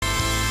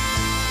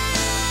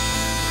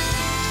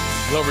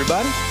Hello,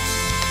 everybody.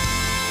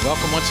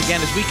 Welcome once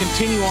again as we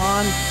continue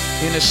on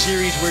in a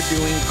series we're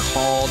doing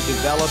called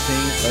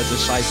Developing a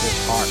Disciple's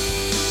Heart.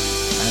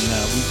 And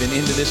we've been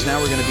into this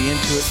now. We're going to be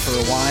into it for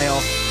a while.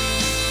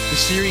 The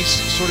series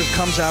sort of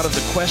comes out of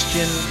the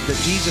question that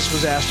Jesus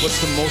was asked,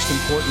 what's the most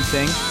important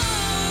thing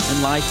in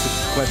life?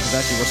 The question is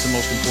actually, what's the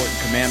most important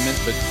commandment?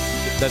 But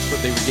that's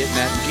what they were getting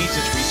at. And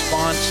Jesus'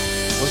 response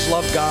was,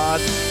 love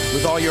God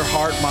with all your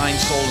heart, mind,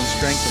 soul, and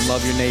strength, and love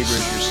your neighbor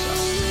as yourself.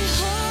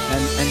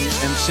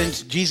 And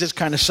since Jesus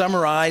kind of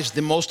summarized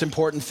the most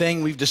important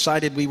thing, we've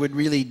decided we would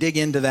really dig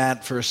into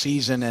that for a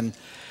season and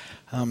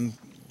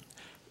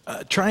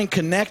try and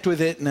connect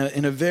with it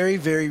in a very,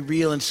 very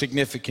real and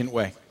significant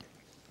way.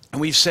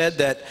 And we've said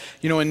that,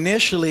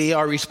 initially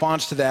our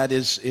response to that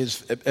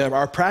is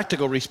our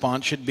practical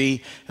response should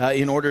be,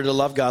 in order to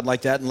love God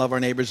like that and love our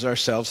neighbors as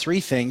ourselves,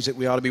 three things that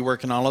we ought to be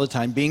working on all the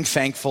time: being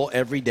thankful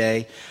every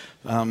day,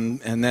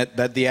 and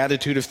that the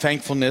attitude of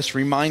thankfulness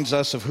reminds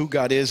us of who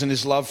God is and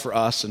his love for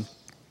us and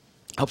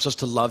helps us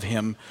to love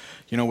him,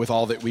 with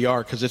all that we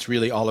are, because it's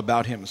really all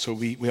about him. So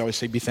we always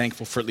say be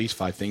thankful for at least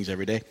 5 things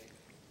every day.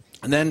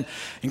 And then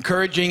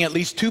encouraging at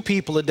least 2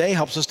 people a day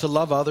helps us to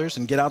love others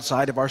and get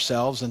outside of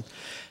ourselves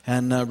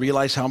and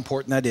realize how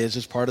important that is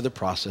as part of the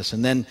process.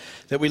 And then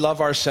that we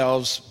love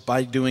ourselves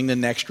by doing the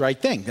next right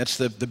thing. That's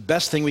the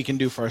best thing we can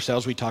do for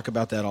ourselves. We talk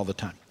about that all the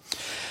time.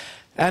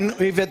 And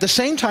we've at the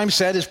same time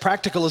said, as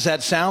practical as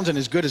that sounds and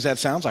as good as that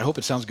sounds, I hope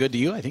it sounds good to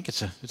you. I think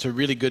it's a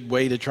really good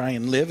way to try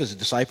and live as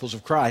disciples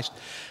of Christ.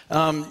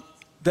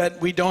 That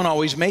we don't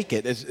always make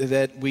it,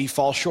 that we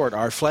fall short.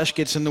 Our flesh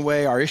gets in the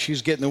way, our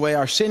issues get in the way,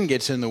 our sin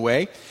gets in the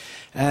way,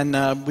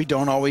 and we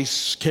don't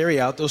always carry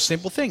out those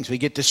simple things. We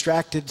get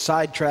distracted,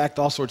 sidetracked,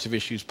 all sorts of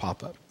issues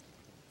pop up.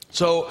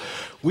 So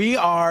we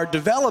are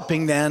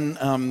developing then,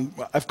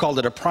 I've called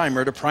it a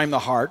primer to prime the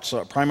heart,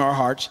 so prime our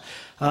hearts,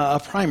 a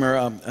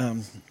primer,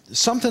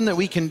 something that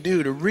we can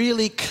do to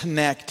really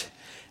connect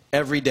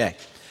every day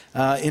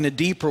in a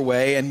deeper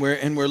way, and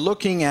we're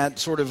looking at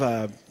sort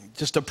of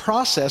just a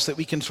process that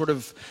we can sort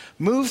of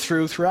move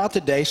throughout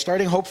the day,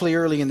 starting hopefully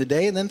early in the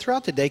day, and then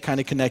throughout the day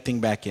kind of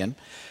connecting back in,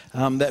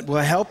 that will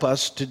help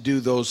us to do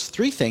those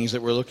 3 things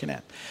that we're looking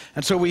at.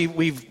 And so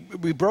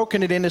we've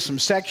broken it into some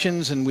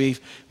sections, and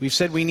we've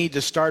said we need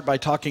to start by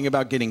talking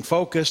about getting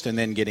focused, and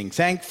then getting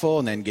thankful,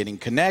 and then getting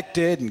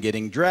connected, and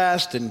getting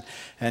dressed, and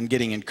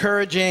getting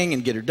encouraging,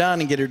 and get her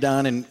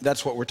done, and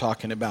that's what we're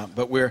talking about.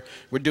 But we're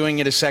doing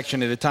it a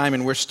section at a time,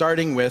 and we're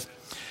starting with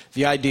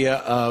the idea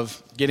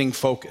of getting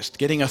focused,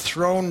 getting a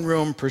throne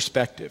room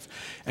perspective.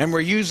 And we're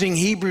using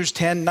Hebrews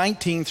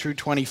 10:19 through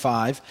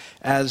 25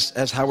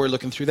 as how we're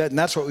looking through that. And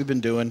that's what we've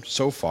been doing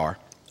so far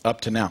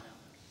up to now.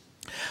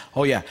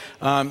 Oh yeah,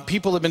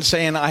 people have been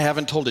saying I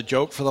haven't told a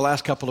joke for the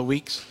last couple of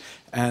weeks.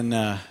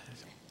 And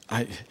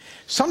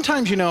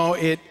sometimes,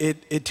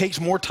 it takes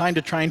more time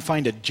to try and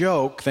find a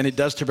joke than it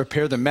does to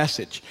prepare the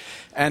message.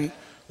 And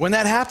when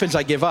that happens,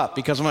 I give up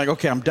because I'm like,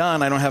 okay, I'm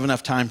done. I don't have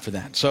enough time for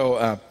that.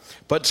 So,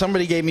 but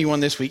somebody gave me one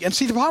this week. And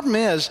see, the problem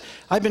is,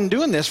 I've been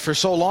doing this for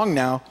so long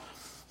now,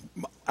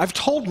 I've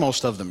told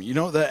most of them,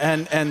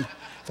 and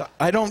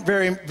I don't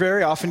very,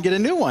 very often get a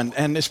new one.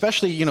 And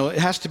especially, it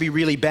has to be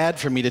really bad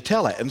for me to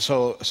tell it. And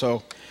so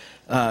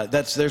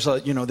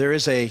there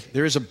is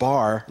a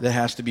bar that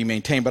has to be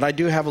maintained. But I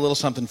do have a little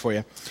something for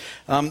you.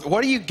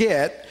 What do you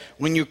get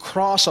when you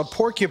cross a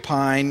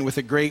porcupine with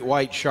a great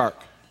white shark?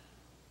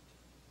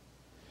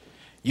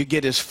 You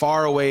get as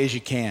far away as you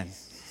can.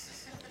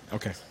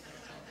 Okay.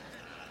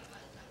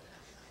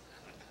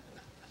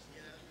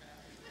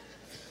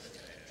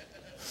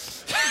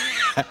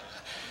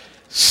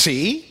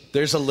 See,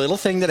 there's a little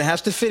thing that it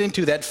has to fit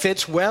into that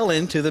fits well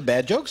into the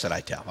bad jokes that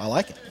I tell. I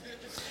like it.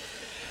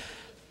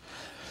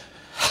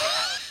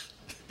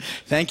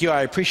 Thank you.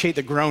 I appreciate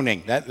the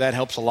groaning. That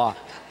helps a lot.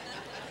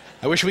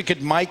 I wish we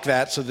could mic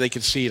that so that they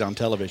could see it on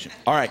television.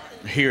 All right,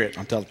 hear it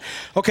on television.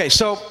 Okay,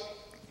 so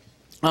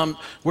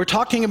we're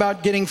talking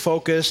about getting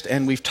focused,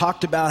 and we've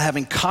talked about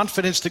having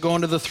confidence to go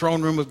into the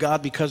throne room of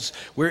God because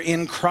we're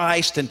in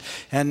Christ, and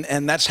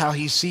that's how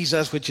he sees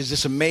us, which is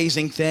this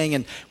amazing thing.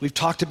 And we've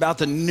talked about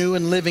the new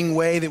and living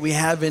way that we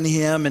have in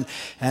him,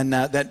 and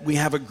that we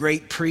have a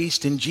great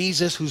priest in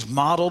Jesus who's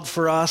modeled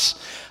for us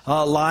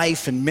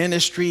life and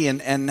ministry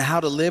and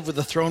how to live with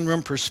a throne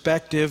room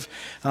perspective.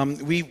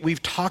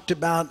 We've talked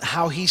about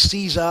how he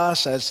sees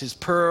us as his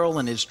pearl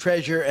and his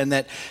treasure, and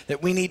that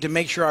we need to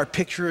make sure our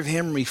picture of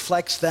him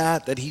reflects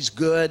that he's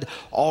good,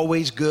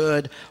 always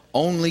good,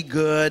 only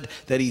good,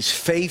 that he's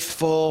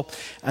faithful.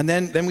 And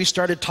then we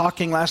started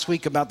talking last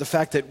week about the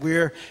fact that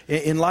we're,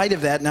 in light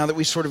of that, now that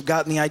we've sort of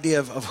gotten the idea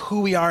of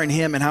who we are in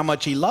him and how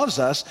much he loves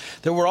us,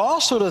 that we're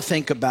also to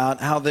think about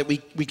how that we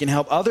can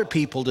help other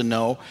people to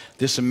know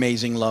this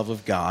amazing love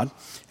of God.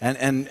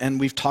 And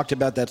we've talked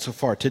about that so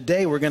far.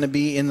 Today we're going to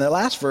be in the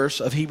last verse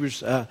of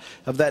Hebrews, of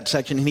that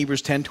section in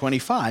Hebrews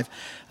 10:25,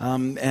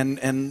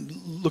 and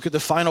look at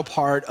the final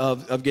part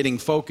of getting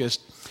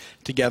focused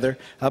together.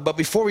 But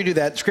before we do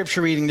that,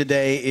 scripture reading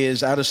today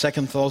is out of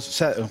Second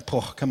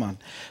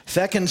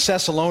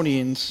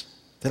Thessalonians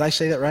Did I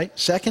say that right?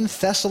 2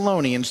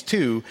 Thessalonians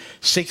 2,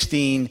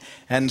 16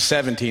 and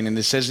 17. And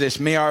it says this,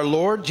 may our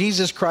Lord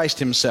Jesus Christ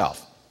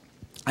himself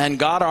and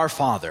God our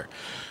Father,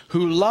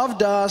 who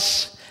loved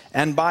us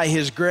and by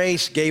his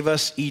grace gave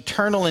us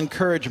eternal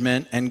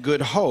encouragement and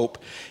good hope,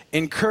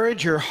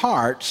 encourage your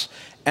hearts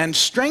and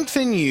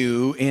strengthen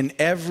you in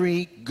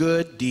every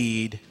good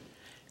deed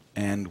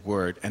and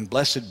word. And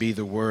blessed be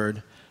the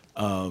word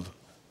of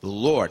the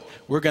Lord.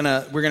 We're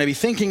gonna be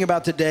thinking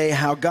about today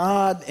how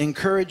God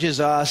encourages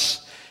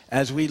us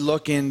as we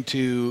look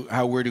into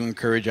how we're to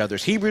encourage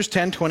others. Hebrews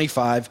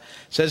 10:25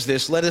 says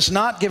this, let us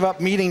not give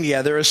up meeting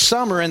together as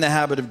some are in the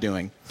habit of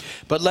doing,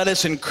 but let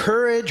us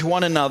encourage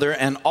one another,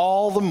 and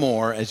all the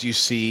more as you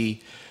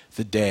see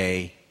the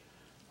day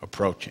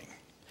approaching.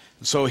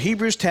 So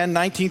Hebrews 10,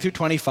 19 through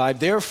 25,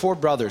 therefore,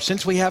 brothers,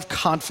 since we have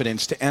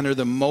confidence to enter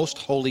the most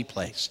holy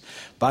place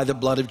by the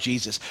blood of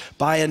Jesus,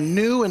 by a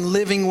new and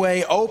living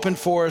way opened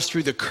for us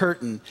through the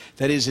curtain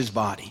that is his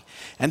body,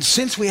 and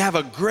since we have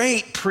a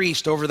great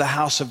priest over the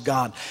house of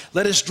God,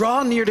 let us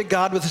draw near to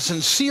God with a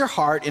sincere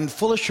heart in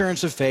full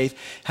assurance of faith,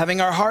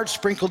 having our hearts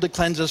sprinkled to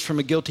cleanse us from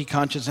a guilty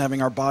conscience, and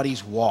having our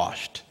bodies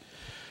washed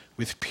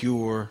with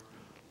pure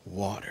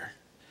water.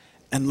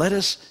 And let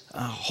us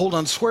hold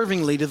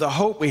unswervingly to the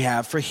hope we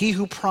have, for he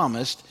who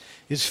promised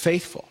is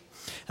faithful.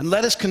 And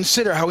let us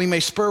consider how we may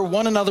spur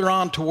one another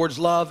on towards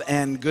love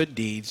and good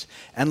deeds.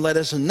 And let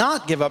us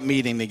not give up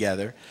meeting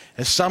together,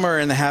 as some are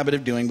in the habit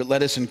of doing, but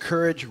let us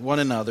encourage one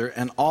another,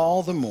 and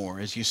all the more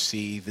as you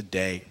see the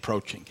day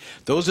approaching.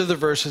 Those are the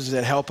verses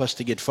that help us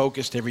to get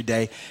focused every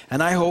day.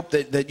 And I hope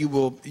that you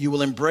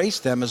will embrace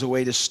them as a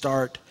way to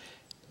start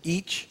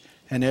each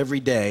and every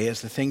day as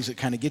the things that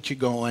kind of get you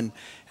going,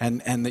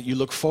 and that you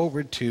look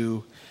forward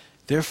to.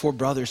 Therefore,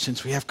 brothers,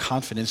 since we have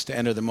confidence to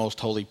enter the most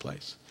holy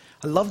place.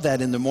 I love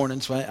that in the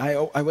mornings when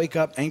I wake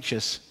up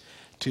anxious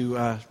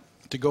to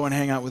go and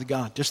hang out with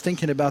God, just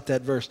thinking about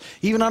that verse.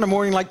 Even on a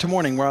morning like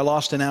tomorrow where I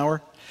lost an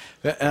hour,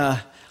 but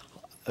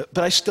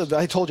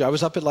I told you I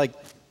was up at like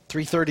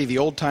 3:30 the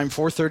old time,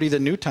 4:30 the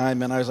new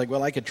time, and I was like,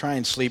 well, I could try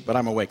and sleep, but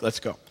I'm awake. Let's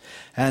go.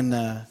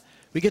 And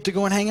we get to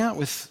go and hang out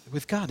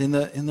with God in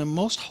the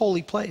most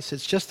holy place.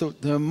 It's just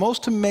the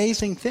most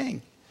amazing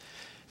thing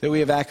that we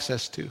have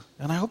access to.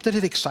 And I hope that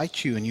it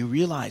excites you and you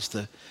realize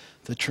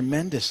the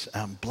tremendous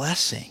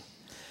blessing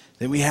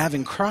that we have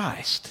in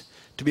Christ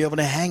to be able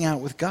to hang out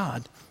with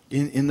God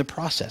in the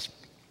process.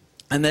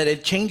 And that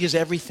it changes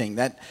everything.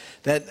 That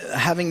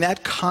having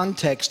that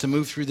context to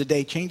move through the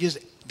day changes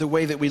the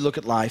way that we look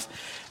at life.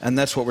 And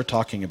that's what we're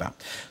talking about.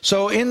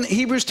 So in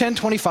Hebrews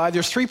 10:25,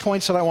 there's 3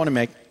 points that I want to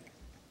make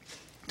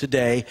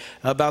today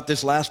about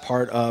this last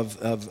part of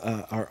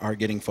our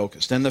getting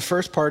focused. And the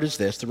first part is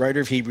this. The writer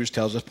of Hebrews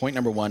tells us, point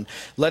number 1,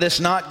 let us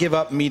not give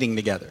up meeting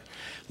together.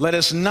 Let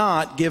us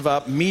not give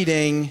up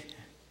meeting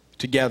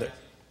together.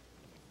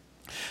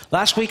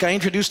 Last week I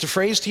introduced a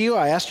phrase to you.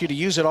 I asked you to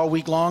use it all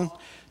week long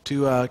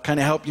to kind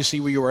of help you see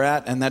where you were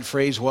at. And that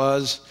phrase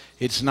was,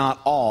 it's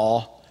not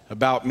all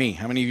about me.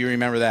 How many of you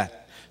remember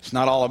that? It's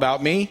not all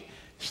about me.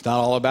 It's not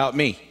all about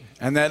me.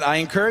 And that I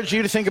encourage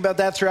you to think about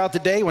that throughout the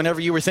day, whenever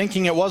you were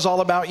thinking it was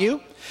all about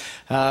you,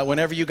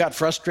 whenever you got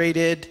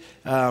frustrated,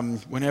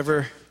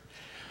 whenever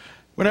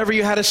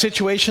you had a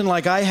situation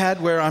like I had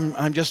where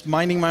I'm just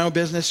minding my own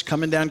business,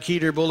 coming down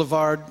Keeter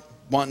Boulevard,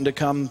 wanting to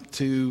come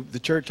to the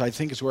church, I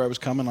think is where I was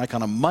coming, like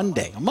on a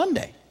Monday.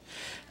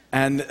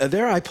 And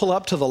there I pull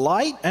up to the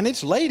light, and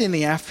it's late in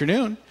the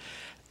afternoon,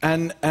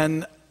 and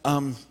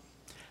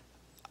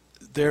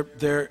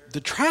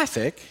the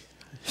traffic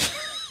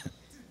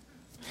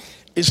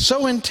is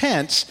so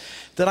intense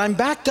that I'm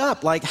backed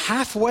up like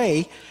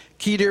halfway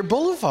Keeter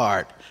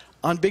Boulevard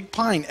on Big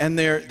Pine, and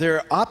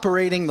they're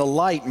operating the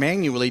light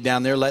manually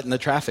down there, letting the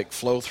traffic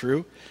flow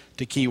through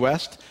to Key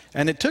West.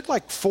 And it took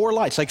like 4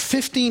 lights, like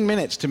 15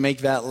 minutes to make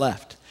that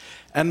left.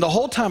 And the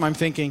whole time I'm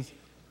thinking,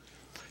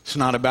 it's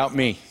not about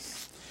me.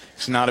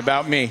 It's not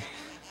about me.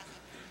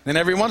 And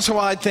every once in a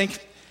while I'd think,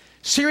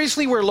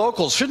 seriously, we're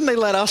locals. Shouldn't they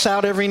let us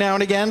out every now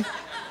and again?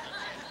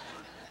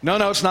 No,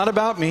 it's not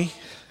about me.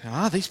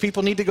 These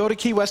people need to go to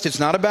Key West. It's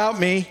not about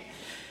me.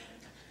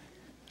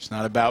 It's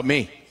not about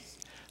me.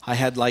 I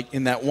had, like,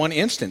 in that one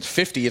instance,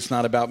 50 it's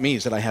not about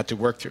me's that I had to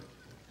work through.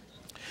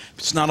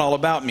 It's not all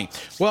about me.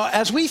 Well,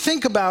 as we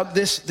think about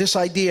this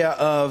idea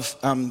of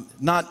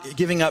not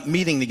giving up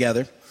meeting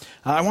together,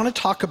 I want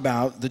to talk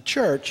about the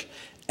church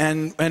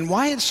and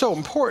why it's so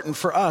important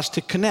for us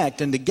to connect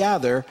and to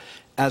gather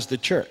as the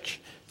church.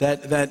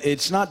 That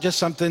it's not just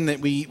something that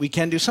we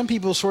can do. Some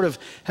people sort of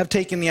have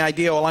taken the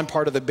idea, well, I'm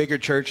part of the bigger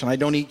church, and I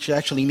don't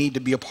actually need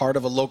to be a part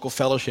of a local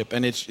fellowship,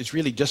 and it's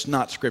really just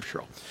not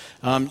scriptural.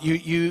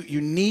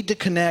 You need to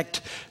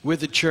connect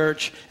with the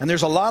church, and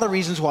there's a lot of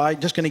reasons why.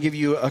 I'm just going to give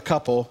you a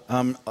couple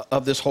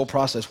of this whole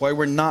process, why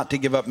we're not to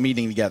give up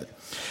meeting together.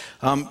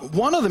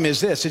 One of them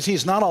is this,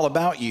 it's not all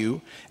about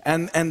you,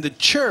 and the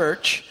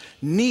church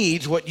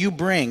needs what you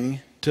bring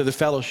to the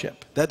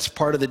fellowship. That's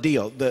part of the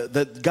deal.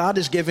 That God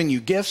has given you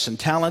gifts and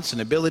talents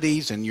and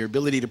abilities and your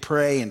ability to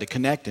pray and to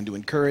connect and to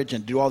encourage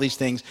and do all these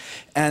things.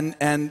 And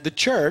the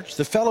church,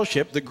 the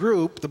fellowship, the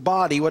group, the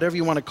body, whatever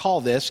you want to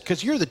call this,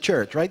 because you're the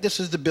church, right? This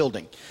is the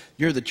building.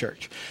 You're the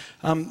church.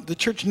 The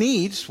church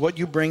needs what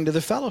you bring to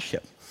the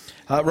fellowship.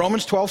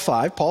 Romans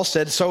 12:5, Paul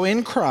said, so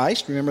in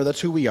Christ, remember that's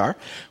who we are,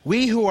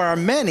 we who are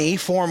many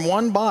form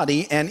one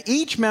body, and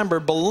each member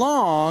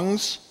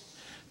belongs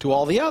to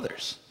all the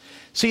others.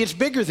 See, it's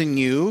bigger than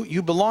you.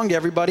 You belong to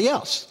everybody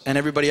else, and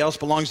everybody else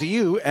belongs to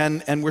you,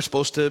 and we're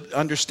supposed to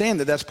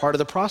understand that that's part of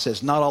the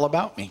process, not all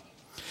about me.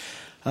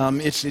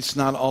 It's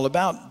not all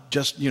about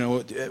just,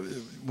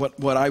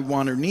 what I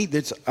want or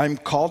need. I'm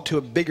called to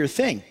a bigger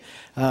thing,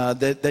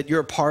 that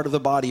you're a part of the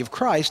body of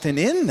Christ, and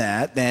in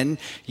that, then,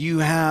 you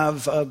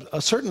have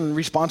a certain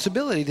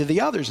responsibility to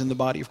the others in the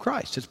body of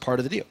Christ. It's part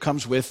of the deal. It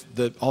comes with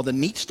all the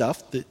neat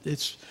stuff.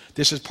 This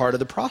is part of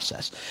the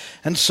process.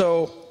 And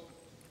so,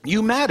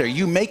 you matter.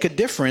 You make a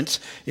difference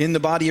in the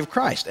body of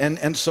Christ.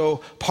 And so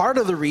part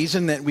of the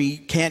reason that we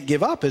can't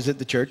give up is that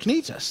the church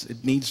needs us.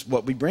 It needs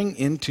what we bring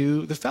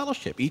into the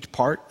fellowship. Each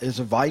part is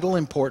a vital,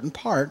 important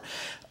part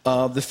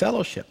of the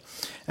fellowship.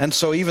 And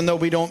so even though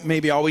we don't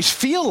maybe always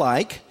feel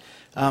like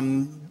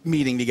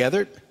meeting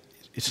together,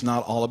 it's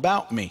not all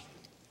about me.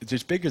 It's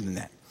just bigger than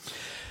that.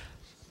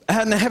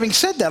 And having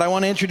said that, I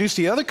want to introduce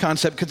the other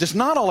concept because it's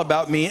not all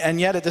about me, and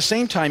yet at the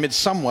same time, it's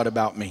somewhat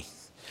about me.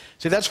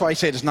 See, that's why I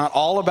say it's not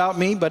all about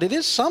me, but it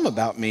is some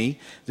about me,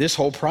 this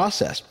whole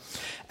process.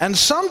 And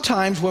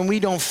sometimes when we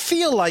don't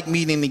feel like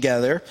meeting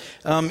together,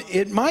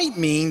 it might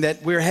mean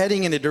that we're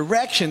heading in a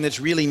direction that's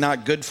really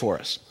not good for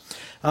us.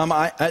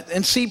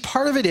 And see,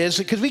 part of it is,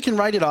 because we can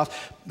write it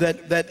off,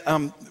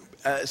 that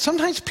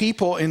sometimes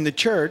people in the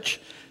church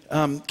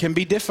can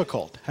be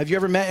difficult. Have you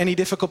ever met any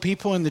difficult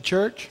people in the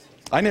church?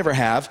 I never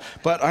have,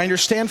 but I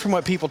understand from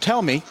what people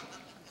tell me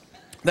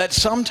that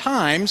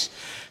sometimes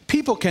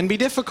people can be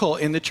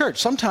difficult in the church.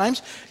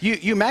 Sometimes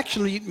you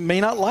actually may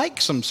not like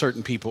some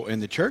certain people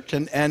in the church,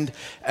 and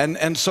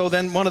so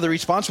then one of the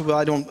responses, well,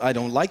 I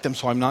don't like them,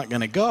 so I'm not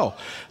going to go.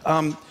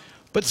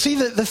 But see,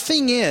 the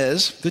thing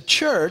is, the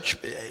church,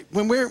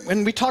 when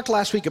we talked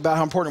last week about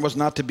how important it was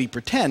not to be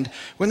pretend,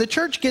 when the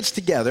church gets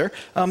together,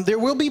 there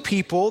will be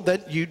people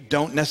that you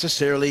don't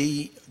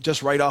necessarily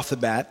just right off the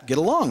bat get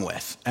along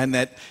with, and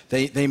that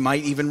they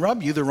might even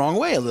rub you the wrong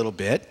way a little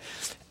bit.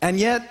 And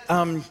yet,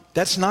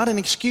 that's not an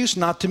excuse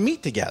not to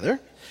meet together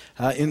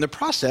in the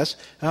process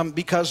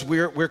because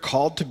we're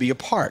called to be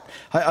apart.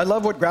 I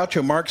love what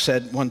Groucho Marx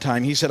said one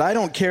time. He said, I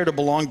don't care to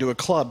belong to a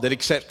club that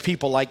accepts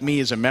people like me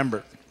as a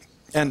member.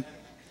 And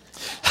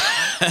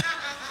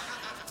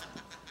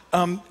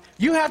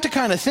you have to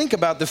kind of think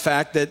about the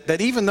fact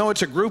that even though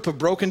it's a group of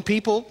broken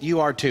people, you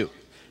are too.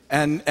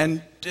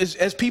 And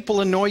as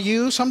people annoy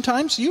you,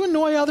 sometimes you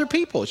annoy other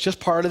people. It's just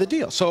part of the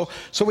deal. So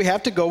we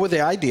have to go with the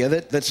idea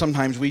that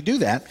sometimes we do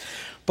that.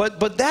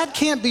 But that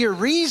can't be a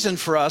reason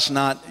for us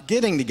not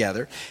getting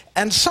together.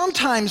 And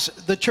sometimes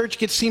the church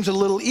seems a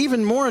little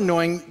even more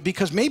annoying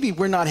because maybe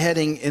we're not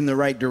heading in the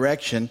right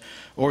direction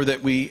or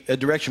a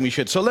direction we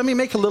should. So let me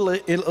make a little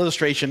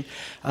illustration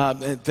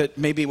that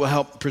maybe will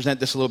help present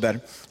this a little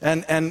better.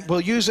 And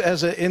we'll use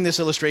in this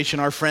illustration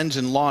our friends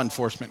in law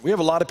enforcement. We have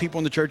a lot of people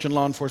in the church in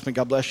law enforcement.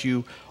 God bless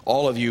you,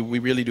 all of you. We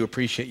really do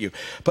appreciate you.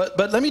 But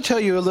let me tell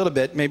you a little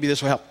bit. Maybe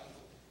this will help.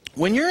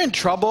 When you're in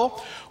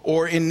trouble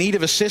or in need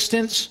of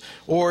assistance,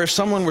 or if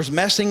someone was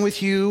messing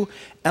with you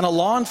and a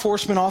law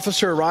enforcement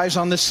officer arrives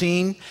on the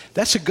scene,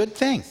 that's a good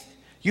thing.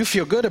 You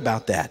feel good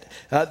about that.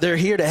 They're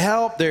here to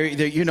help.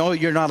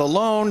 You're not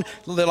alone.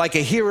 They're like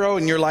a hero,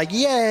 and you're like,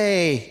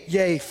 yay,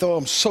 yay. So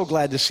I'm so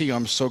glad to see you.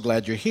 I'm so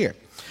glad you're here.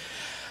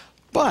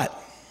 But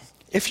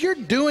if you're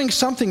doing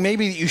something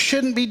maybe that you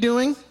shouldn't be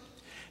doing,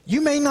 you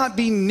may not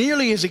be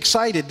nearly as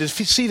excited to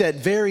see that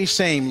very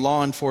same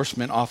law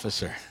enforcement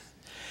officer.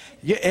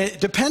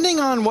 Depending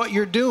on what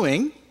you're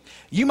doing,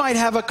 you might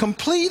have a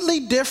completely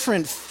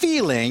different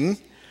feeling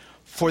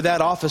for that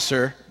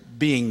officer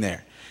being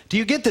there. Do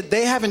you get that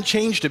they haven't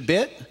changed a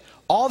bit?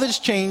 All that's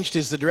changed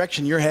is the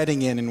direction you're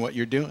heading in and what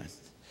you're doing.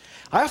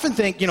 I often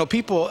think,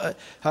 people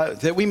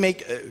that we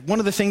make, one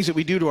of the things that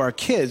we do to our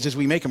kids is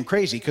we make them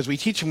crazy because we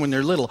teach them when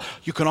they're little,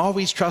 you can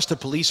always trust a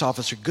police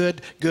officer,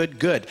 good, good,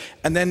 good.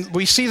 And then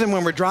we see them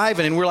when we're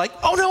driving and we're like,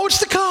 oh no, it's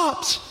the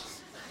cops.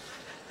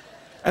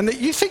 And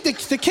you think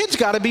the kid's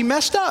got to be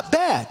messed up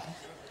bad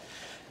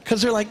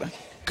because they're like,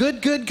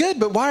 good, good, good.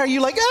 But why are you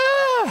like,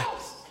 ah?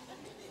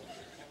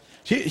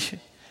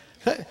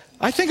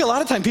 I think a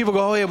lot of times people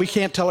go, oh yeah, we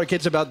can't tell our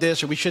kids about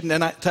this or we shouldn't.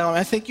 And I tell them,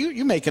 I think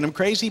you're making them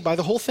crazy by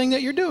the whole thing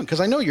that you're doing because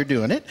I know you're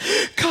doing it.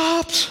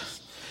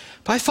 Cops.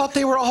 But I thought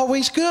they were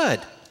always good.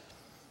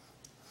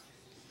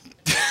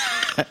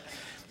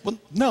 Well,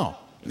 no.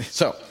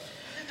 So,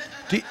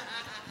 you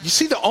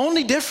see the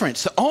only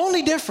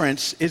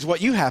difference is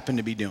what you happen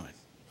to be doing.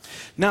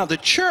 Now, the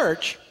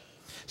church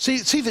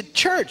See, the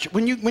church,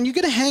 when you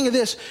get a hang of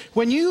this,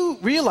 when you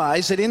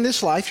realize that in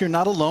this life you're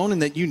not alone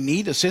and that you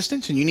need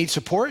assistance and you need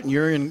support and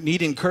you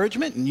need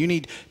encouragement and you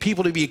need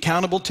people to be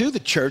accountable to, the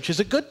church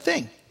is a good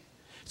thing.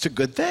 It's a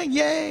good thing.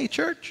 Yay,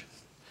 church.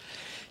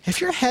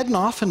 If you're heading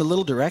off in a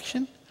little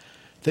direction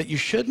that you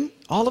shouldn't,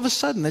 all of a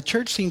sudden the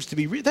church seems to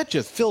be, that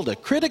just filled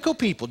with critical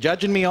people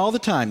judging me all the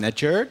time, that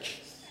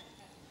church.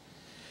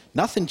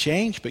 Nothing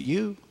changed but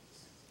you.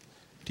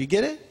 Do you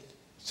get it?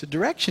 It's the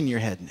direction you're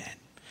heading in.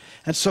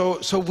 And so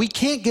we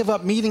can't give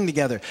up meeting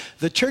together.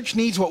 The church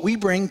needs what we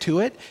bring to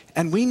it,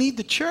 and we need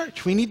the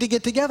church. We need to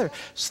get together.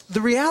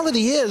 The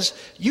reality is,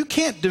 you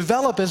can't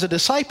develop as a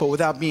disciple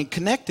without being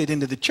connected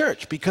into the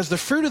church, because the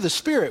fruit of the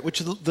Spirit,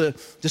 which the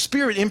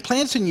Spirit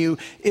implants in you,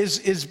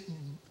 is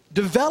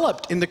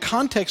developed in the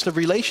context of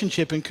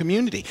relationship and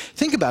community.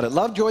 Think about it.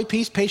 Love, joy,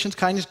 peace, patience,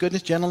 kindness,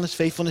 goodness, gentleness,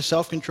 faithfulness,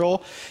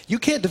 self-control. You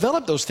can't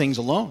develop those things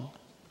alone.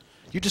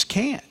 You just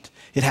can't.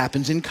 It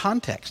happens in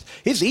context.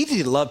 It's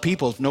easy to love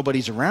people if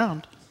nobody's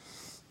around.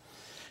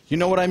 You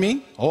know what I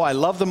mean? Oh, I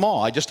love them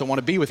all. I just don't want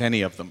to be with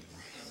any of them.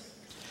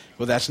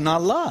 Well, that's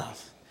not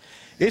love.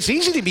 It's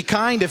easy to be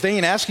kind if they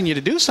ain't asking you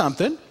to do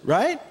something,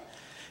 right?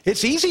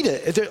 It's easy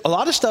a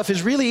lot of stuff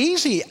is really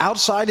easy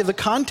outside of the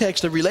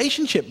context of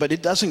relationship, but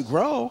it doesn't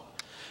grow.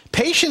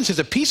 Patience is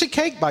a piece of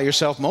cake by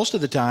yourself most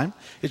of the time.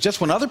 It's just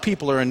when other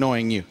people are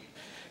annoying you.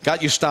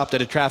 Got you stopped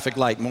at a traffic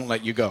light and won't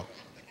let you go.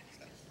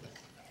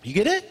 You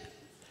get it?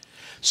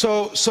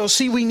 So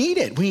see, we need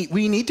it.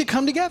 We need to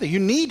come together.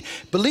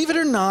 Believe it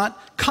or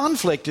not,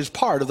 conflict is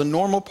part of the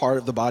normal part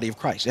of the body of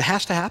Christ. It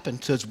has to happen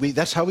because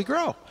that's how we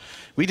grow.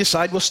 We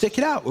decide we'll stick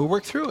it out. We'll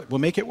work through it. We'll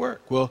make it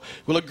work. We'll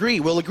agree.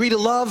 We'll agree to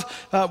love.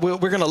 We're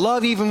going to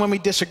love even when we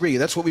disagree.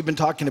 That's what we've been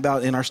talking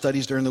about in our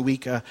studies during the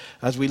week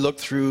as we look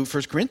through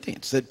 1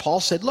 Corinthians. That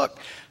Paul said, look,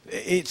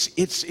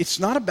 it's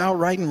not about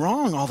right and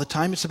wrong all the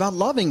time. It's about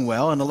loving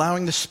well and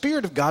allowing the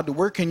Spirit of God to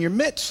work in your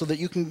midst so that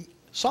you can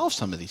solve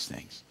some of these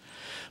things.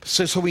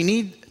 So we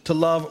need to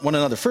love one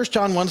another. 1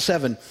 John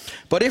 1:7,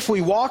 but if we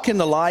walk in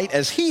the light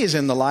as he is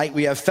in the light,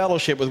 we have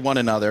fellowship with one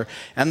another,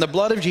 and the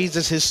blood of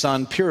Jesus, his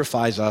son,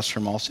 purifies us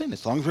from all sin.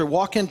 As long as we're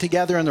walking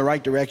together in the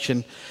right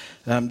direction,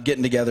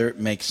 getting together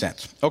makes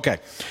sense. Okay,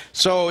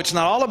 so it's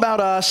not all about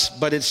us,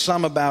 but it's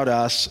some about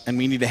us, and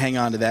we need to hang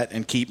on to that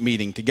and keep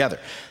meeting together.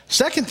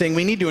 Second thing,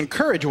 we need to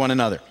encourage one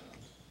another.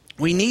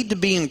 We need to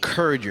be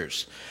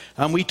encouragers.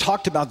 We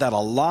talked about that a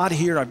lot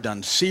here. I've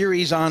done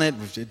series on it.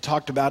 We've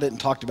talked about it and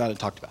talked about it and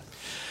talked about it.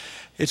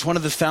 It's one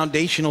of the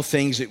foundational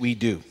things that we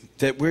do,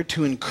 that we're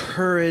to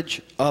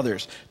encourage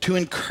others. To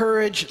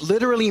encourage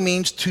literally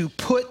means to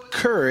put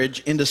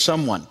courage into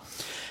someone.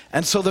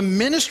 And so the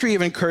ministry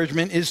of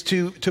encouragement is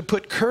to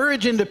put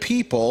courage into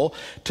people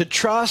to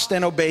trust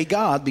and obey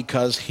God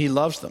because he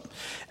loves them.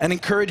 And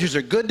encouragers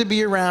are good to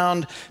be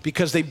around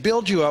because they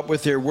build you up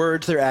with their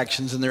words, their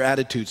actions, and their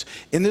attitudes.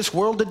 In this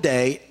world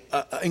today,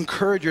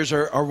 encouragers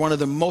are one of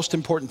the most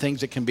important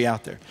things that can be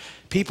out there.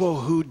 People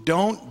who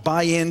don't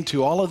buy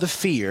into all of the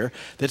fear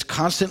that's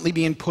constantly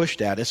being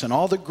pushed at us and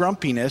all the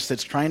grumpiness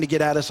that's trying to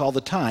get at us all the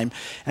time,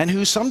 and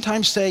who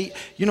sometimes say,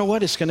 you know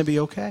what, it's going to be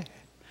okay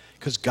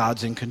because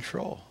God's in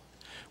control.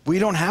 We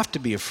don't have to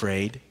be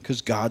afraid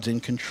because God's in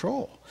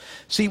control.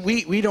 See,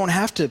 we don't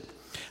have to.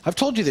 I've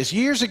told you this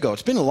years ago.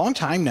 It's been a long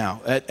time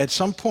now at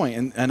some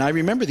point, and I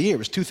remember the year. It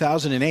was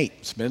 2008.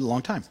 It's been a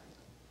long time.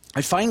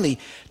 I finally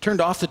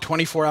turned off the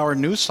 24-hour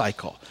news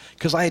cycle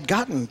because I had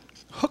gotten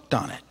hooked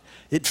on it.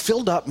 It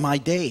filled up my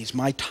days,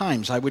 my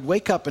times. I would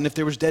wake up, and if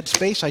there was dead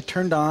space, I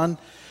turned on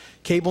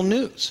cable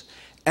news.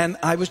 And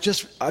I was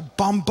just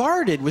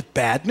bombarded with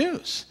bad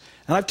news.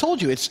 And I've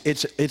told you,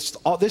 it's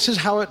all, this is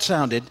how it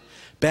sounded.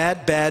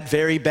 Bad, bad,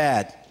 very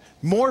bad.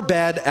 More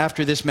bad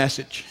after this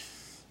message.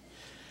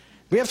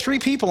 We have 3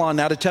 people on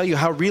now to tell you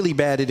how really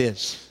bad it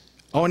is.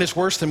 Oh, and it's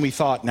worse than we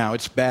thought now.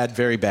 It's bad,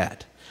 very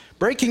bad.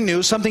 Breaking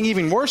news, something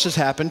even worse has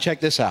happened.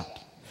 Check this out.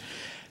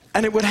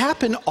 And it would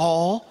happen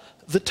all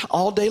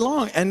day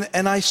long.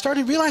 And I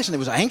started realizing I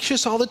was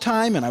anxious all the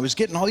time, and I was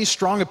getting all these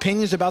strong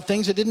opinions about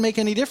things that didn't make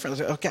any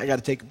difference. I was like, okay, I got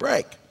to take a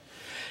break.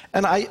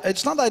 And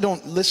it's not that I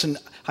don't listen.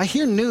 I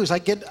hear news. I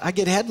get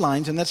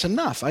headlines, and that's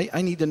enough.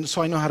 I need to,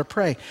 so I know how to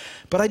pray.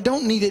 But I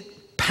don't need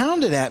it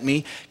pounded at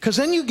me, because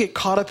then you get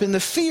caught up in the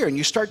fear, and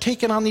you start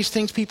taking on these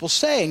things people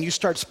say, and you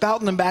start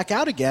spouting them back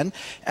out again,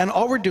 and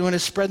all we're doing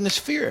is spreading this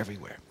fear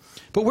everywhere.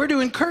 But we're to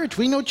encourage.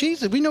 We know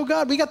Jesus. We know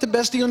God. We got the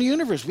best deal in the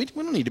universe. We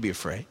don't need to be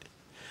afraid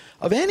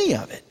of any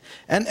of it.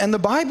 And the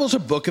Bible's a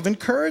book of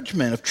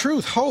encouragement, of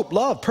truth, hope,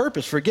 love,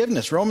 purpose,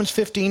 forgiveness. Romans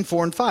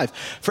 15:4-5.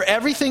 For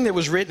everything that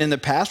was written in the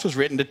past was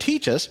written to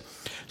teach us,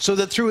 so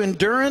that through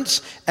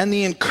endurance and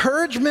the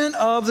encouragement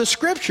of the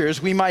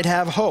Scriptures we might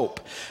have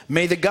hope.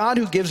 May the God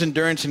who gives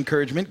endurance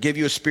encouragement give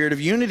you a spirit of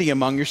unity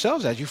among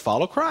yourselves as you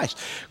follow Christ.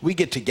 We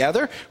get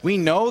together. We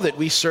know that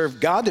we serve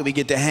God, that we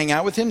get to hang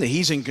out with him, that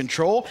he's in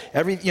control.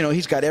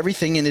 He's got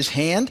everything in his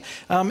hand.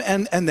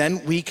 And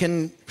then we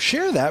can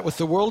share that with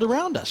the world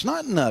around us,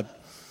 not in a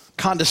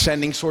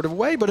condescending sort of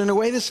way, but in a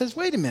way that says,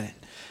 wait a minute,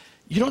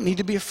 you don't need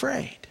to be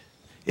afraid.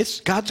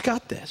 God's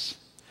got this.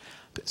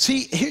 But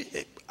see, here,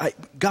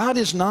 God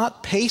is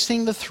not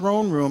pacing the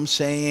throne room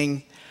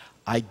saying,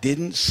 I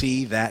didn't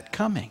see that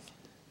coming.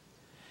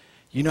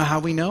 You know how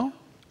we know?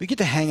 We get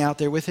to hang out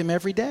there with him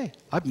every day.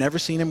 I've never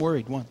seen him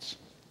worried once.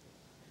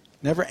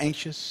 Never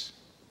anxious.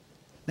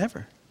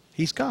 Never.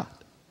 He's God.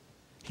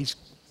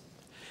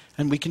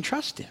 And we can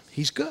trust him.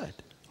 He's good.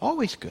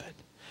 Always good.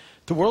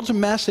 The world's a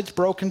mess. It's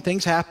broken.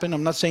 Things happen.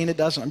 I'm not saying it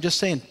doesn't. I'm just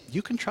saying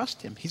you can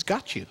trust him. He's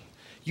got you.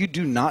 You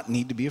do not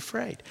need to be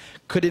afraid.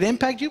 Could it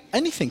impact you?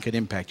 Anything could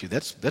impact you.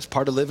 That's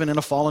part of living in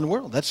a fallen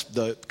world. That's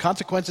the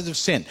consequences of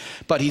sin.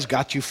 But he's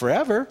got you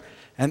forever,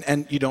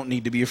 and you don't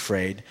need to be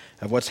afraid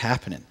of what's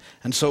happening.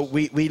 And so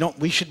we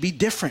should be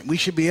different. We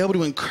should be able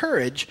to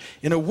encourage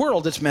in a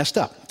world that's messed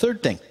up.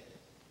 Third thing.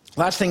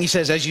 Last thing he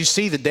says, as you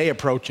see the day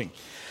approaching.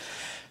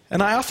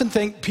 And I often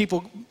think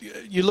people,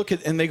 you look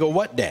at and they go,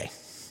 what day?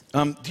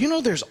 Do you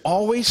know there's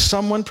always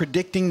someone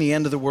predicting the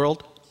end of the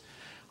world?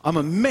 I'm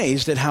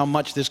amazed at how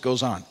much this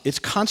goes on. It's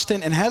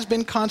constant and has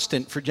been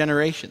constant for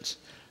generations.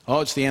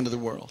 Oh, it's the end of the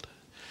world.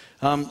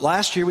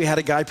 Last year we had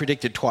a guy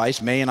predicted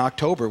twice, May and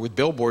October, with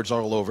billboards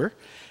all over.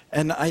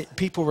 And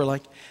people were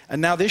like,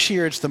 and now this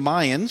year it's the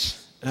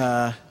Mayans,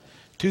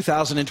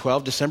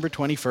 2012, December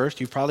 21st.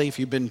 You've probably, if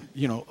you've been,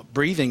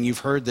 breathing, you've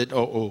heard that,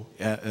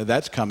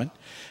 that's coming.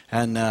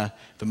 And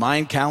the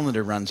Mayan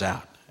calendar runs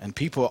out. And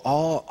people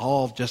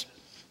all just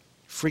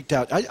freaked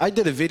out. I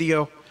did a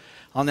video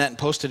on that and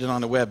posted it on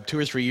the web 2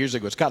 or 3 years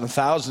ago. It's gotten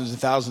thousands and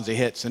thousands of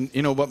hits. And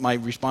you know what my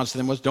response to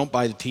them was? Don't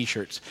buy the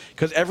T-shirts.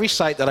 Because every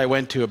site that I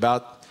went to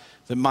about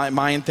the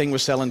Mayan thing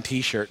was selling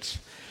T-shirts.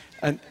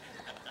 And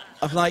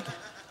I'm like,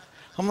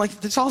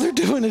 that's all they're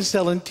doing is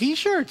selling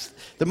T-shirts.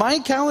 The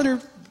Mayan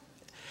calendar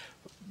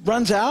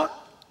runs out,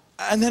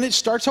 and then it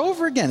starts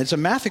over again. It's a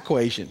math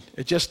equation.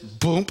 It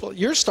just, boom,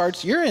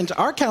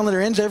 our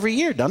calendar ends every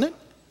year, doesn't it?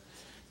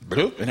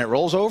 Bloop, and it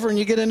rolls over and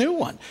you get a new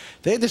one.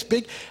 They had this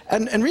big,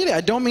 and really, I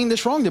don't mean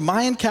this wrong. The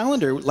Mayan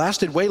calendar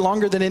lasted way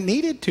longer than it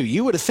needed to.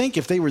 You would have think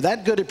if they were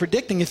that good at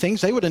predicting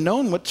things, they would have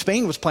known what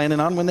Spain was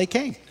planning on when they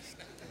came.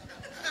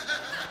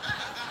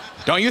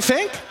 Don't you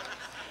think?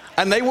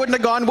 And they wouldn't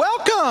have gone,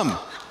 welcome.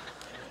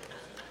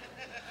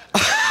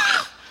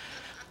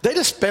 They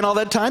just spent all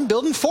that time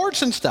building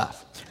forts and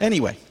stuff.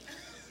 Anyway,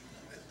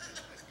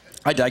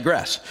 I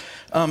digress.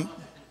 Now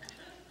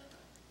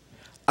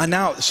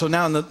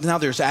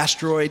there's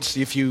asteroids.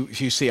 If you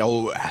see,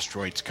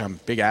 asteroids come,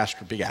 big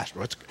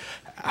asteroids.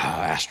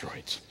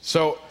 Asteroids.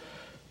 So,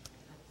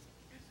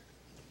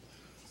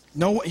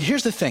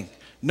 here's the thing.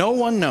 No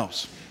one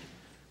knows.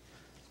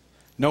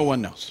 No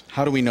one knows.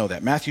 How do we know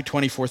that? Matthew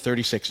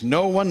 24:36.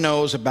 No one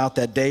knows about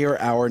that day or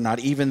hour, not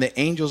even the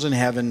angels in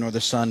heaven nor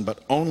the Son,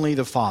 but only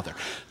the Father.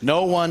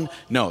 No one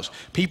knows.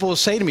 People will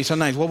say to me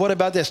sometimes, well, what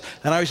about this?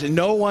 And I always say,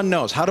 no one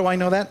knows. How do I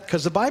know that?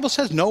 Because the Bible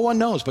says no one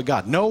knows but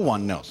God. No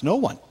one knows. No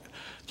one.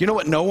 Do you know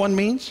what no one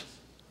means?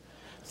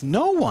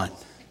 No one.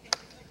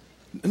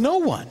 No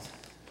one.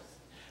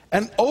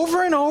 And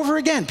over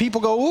again,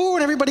 people go, ooh,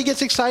 and everybody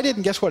gets excited,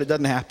 and guess what? It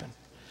doesn't happen.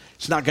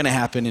 It's not going to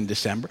happen in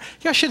December.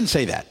 Yeah, I shouldn't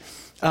say that.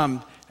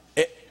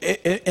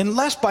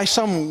 Unless by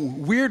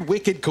some weird,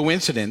 wicked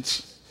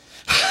coincidence,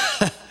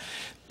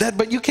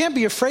 but you can't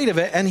be afraid of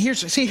it. And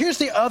here's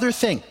the other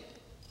thing.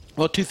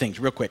 Well, two things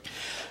real quick.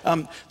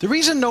 The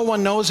reason no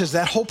one knows is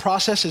that whole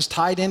process is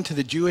tied into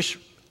the Jewish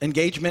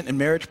engagement and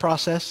marriage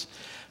process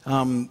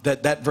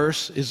that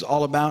verse is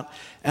all about.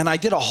 And I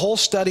did a whole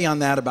study on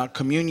that about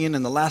communion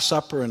and the Last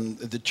Supper and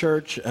the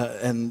church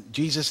and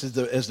Jesus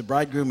as the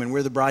bridegroom and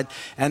we're the bride.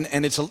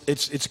 And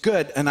it's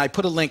good. And I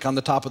put a link on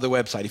the top of the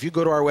website. If you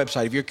go to our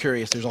website, if you're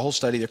curious, there's a whole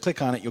study there.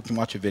 Click on it. You can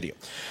watch a video.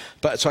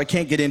 So I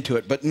can't get into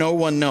it. But no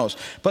one knows.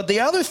 But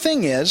the other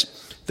thing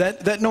is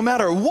that no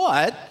matter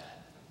what,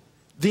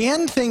 the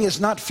end thing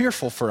is not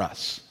fearful for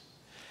us.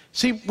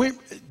 See,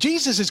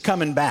 Jesus is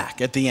coming back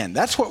at the end.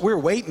 That's what we're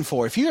waiting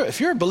for. If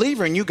you're a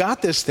believer and you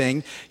got this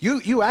thing,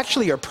 you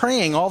actually are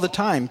praying all the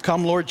time,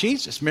 come Lord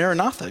Jesus,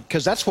 Maranatha,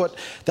 because that's what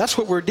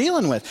we're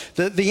dealing with.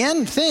 The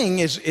end thing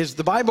is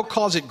the Bible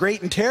calls it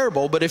great and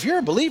terrible, but if you're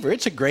a believer,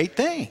 it's a great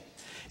thing.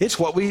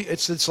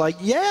 It's like,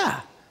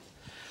 yeah.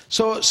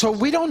 So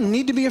we don't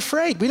need to be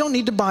afraid. We don't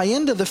need to buy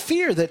into the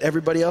fear that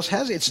everybody else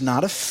has. It's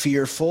not a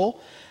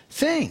fearful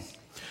thing.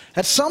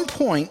 At some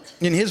point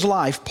in his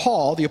life,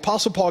 the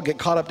Apostle Paul, get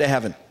caught up to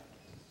heaven.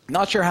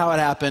 Not sure how it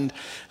happened,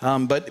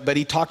 but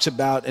he talks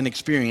about an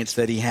experience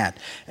that he had.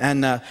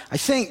 And I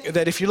think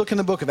that if you look in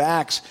the book of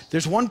Acts,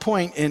 there's one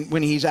point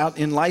when he's out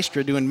in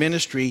Lystra doing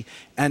ministry,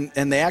 and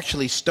they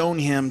actually stone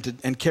him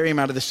and carry him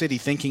out of the city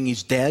thinking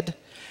he's dead.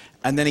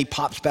 And then he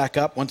pops back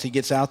up once he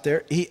gets out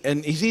there.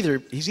 He's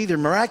either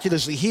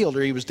miraculously healed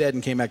or he was dead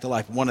and came back to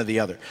life, one or the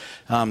other.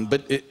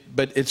 But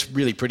it's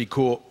really pretty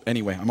cool.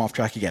 Anyway, I'm off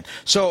track again.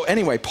 So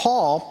anyway,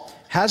 Paul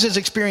has his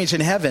experience in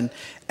heaven,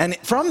 and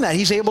from that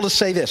he's able to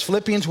say this,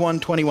 Philippians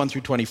 1:21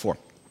 through 24.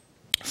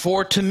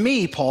 For to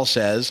me, Paul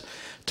says,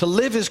 to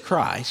live is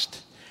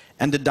Christ,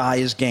 and to die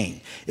is gain.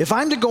 If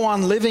I'm to go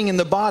on living in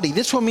the body,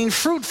 this will mean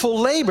fruitful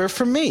labor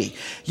for me.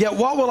 Yet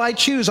what will I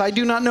choose? I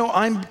do not know.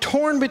 I'm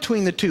torn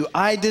between the two.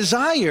 I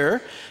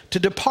desire to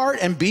depart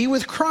and be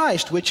with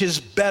Christ, which is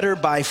better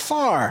by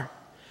far.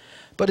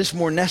 But it's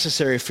more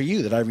necessary for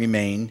you that I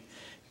remain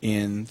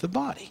in the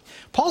body.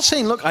 Paul's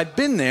saying, look, I've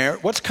been there.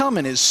 What's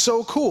coming is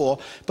so cool,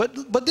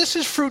 but this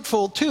is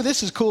fruitful too.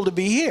 This is cool to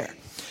be here.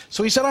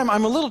 So he said,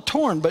 I'm a little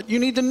torn, but you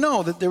need to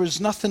know that there was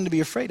nothing to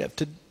be afraid of.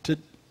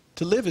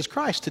 To live is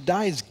Christ, to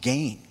die is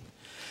gain.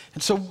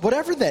 And so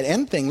whatever that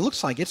end thing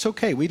looks like, it's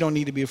okay. We don't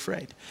need to be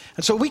afraid.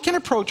 And so we can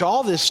approach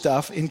all this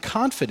stuff in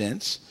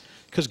confidence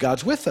because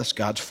God's with us,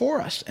 God's for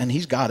us, and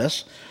he's got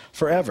us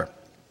forever.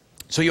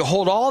 So you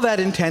hold all that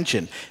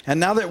intention. And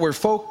now that we're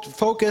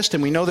focused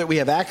and we know that we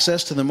have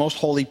access to the most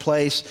holy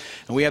place,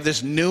 and we have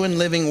this new and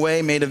living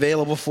way made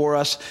available for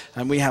us,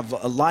 and we have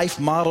a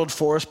life modeled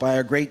for us by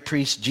our great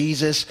priest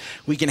Jesus,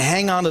 we can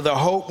hang on to the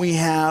hope we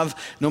have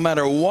no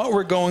matter what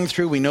we're going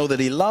through. We know that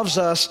he loves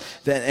us,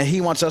 that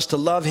he wants us to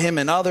love him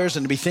and others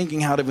and to be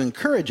thinking how to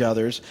encourage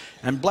others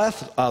and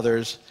bless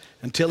others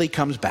until he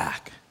comes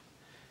back.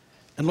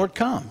 And Lord,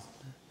 come.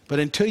 But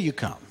until you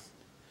come,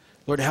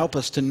 Lord, help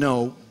us to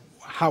know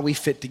how we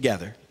fit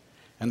together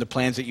and the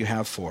plans that you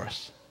have for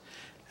us.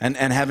 And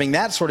having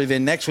that sort of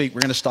in next week,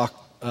 we're going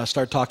to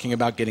start talking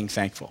about getting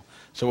thankful.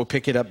 So we'll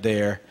pick it up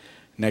there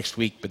next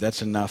week, but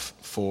that's enough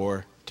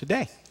for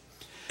today.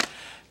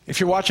 If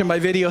you're watching by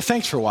video,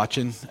 thanks for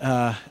watching.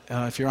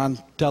 If you're on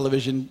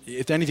television,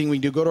 if anything we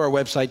do, go to our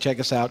website, check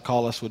us out,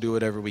 call us, we'll do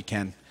whatever we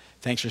can.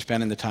 Thanks for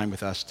spending the time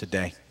with us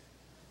today.